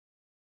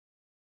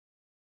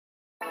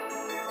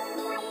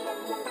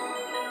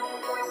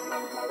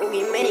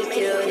We many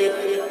killed it.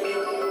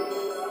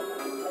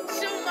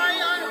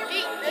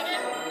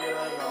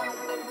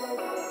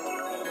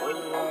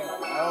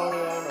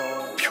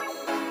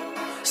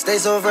 Stay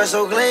so fresh,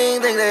 so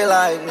clean, think they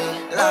like me.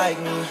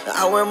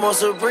 I wear more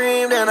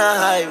Supreme than a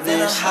hype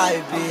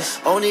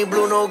bitch. Only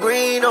blue, no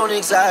green, don't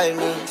excite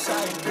me.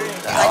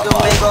 I can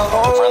make a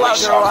hole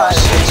out your wife.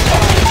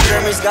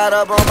 Jeremy's got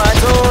up on my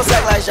toes,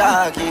 act like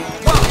Shocky.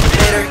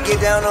 Made her get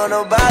down on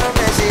the bottom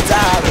and she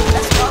tied me.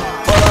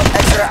 Pull up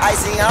extra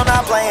icy, I'm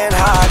not playing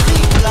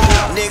hockey.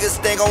 Niggas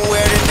think I'm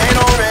weird and they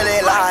don't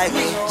really like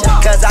me.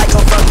 Cause I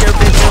can fuck your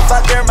bitch and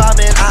fuck your mom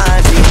and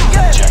auntie.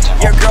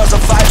 Your girl's a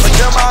fight, but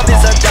your mom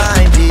is a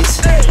dime piece.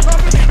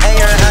 And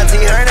your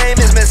auntie, her name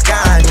is Miss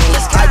Connie.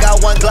 I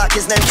got one Glock,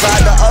 his name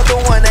Clyde, the other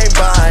one named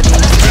Bonnie.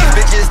 These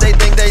bitches, they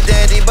think they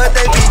dandy, but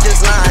they be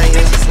just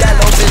lying. That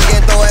low shit can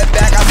throw it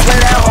back, I swear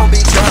that hoe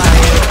be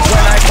trying.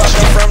 When I fuck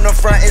her from the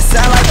front, it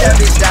sound like that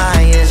bitch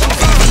dying.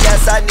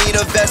 VVS, I need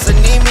a vest, and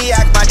need me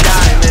act my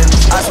diamond.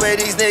 I swear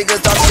these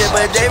niggas talk shit,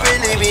 but they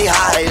really be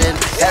hiding.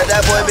 Had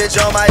that boy bitch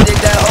on my dick,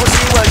 that hoe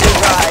she was just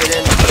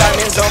riding.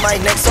 Diamonds on my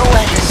neck so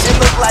wet, this shit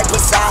look like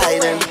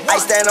Poseidon. I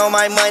stand on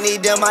my money,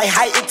 then my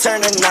height it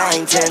turn to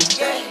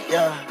 9'10".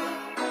 Yeah,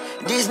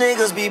 these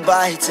niggas be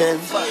biting.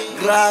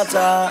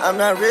 Grata, I'm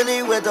not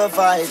really with the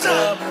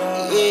fighter.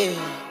 Yeah,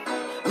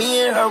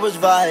 me and her was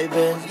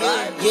vibing.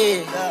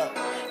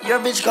 Yeah, your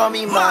bitch call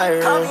me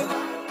Myron.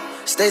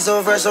 Stay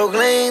so fresh, so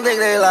clean, think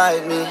they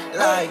like me.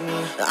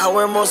 I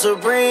wear more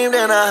Supreme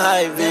than a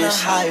hype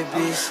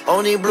bitch.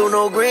 Only blue,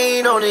 no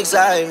green, don't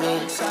excite me.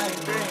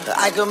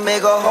 I can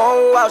make a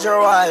hole out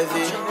your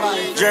wifey.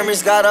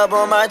 Jeremy's got up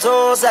on my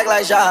toes, act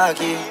like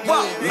Shocky.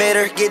 Made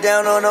her get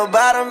down on the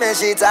bottom and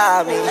she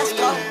tied me.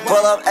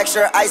 Pull up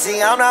extra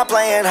icy, I'm not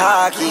playing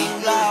hockey.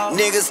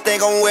 Niggas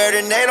think I'm weird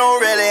and they don't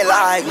really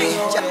like me.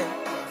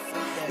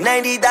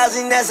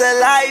 90,000, that's a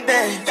lie,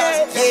 man.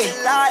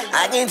 Yeah,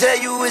 I can tell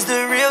you it's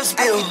the real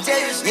spill.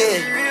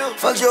 Yeah,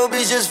 fuck your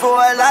bitch just for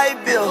a light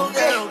bill.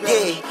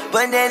 Yeah,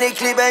 banana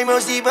clip ain't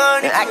mostly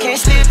burning. I can't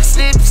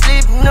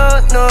sleep, no,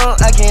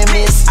 I can't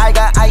miss. I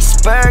got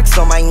icebergs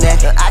on my neck.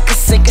 I could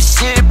sink a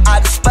ship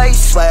out of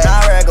space, but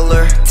not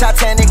regular.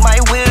 Titanic, my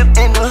whip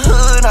in the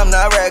hood, I'm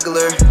not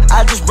regular.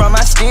 I just run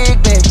my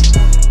stick, baby.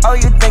 Oh,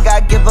 you think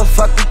I give a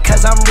fuck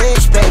because I'm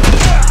rich, baby?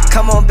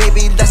 Come on,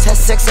 baby, let's have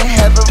sex and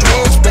have a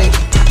rich, baby.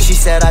 She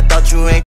said, I thought you ain't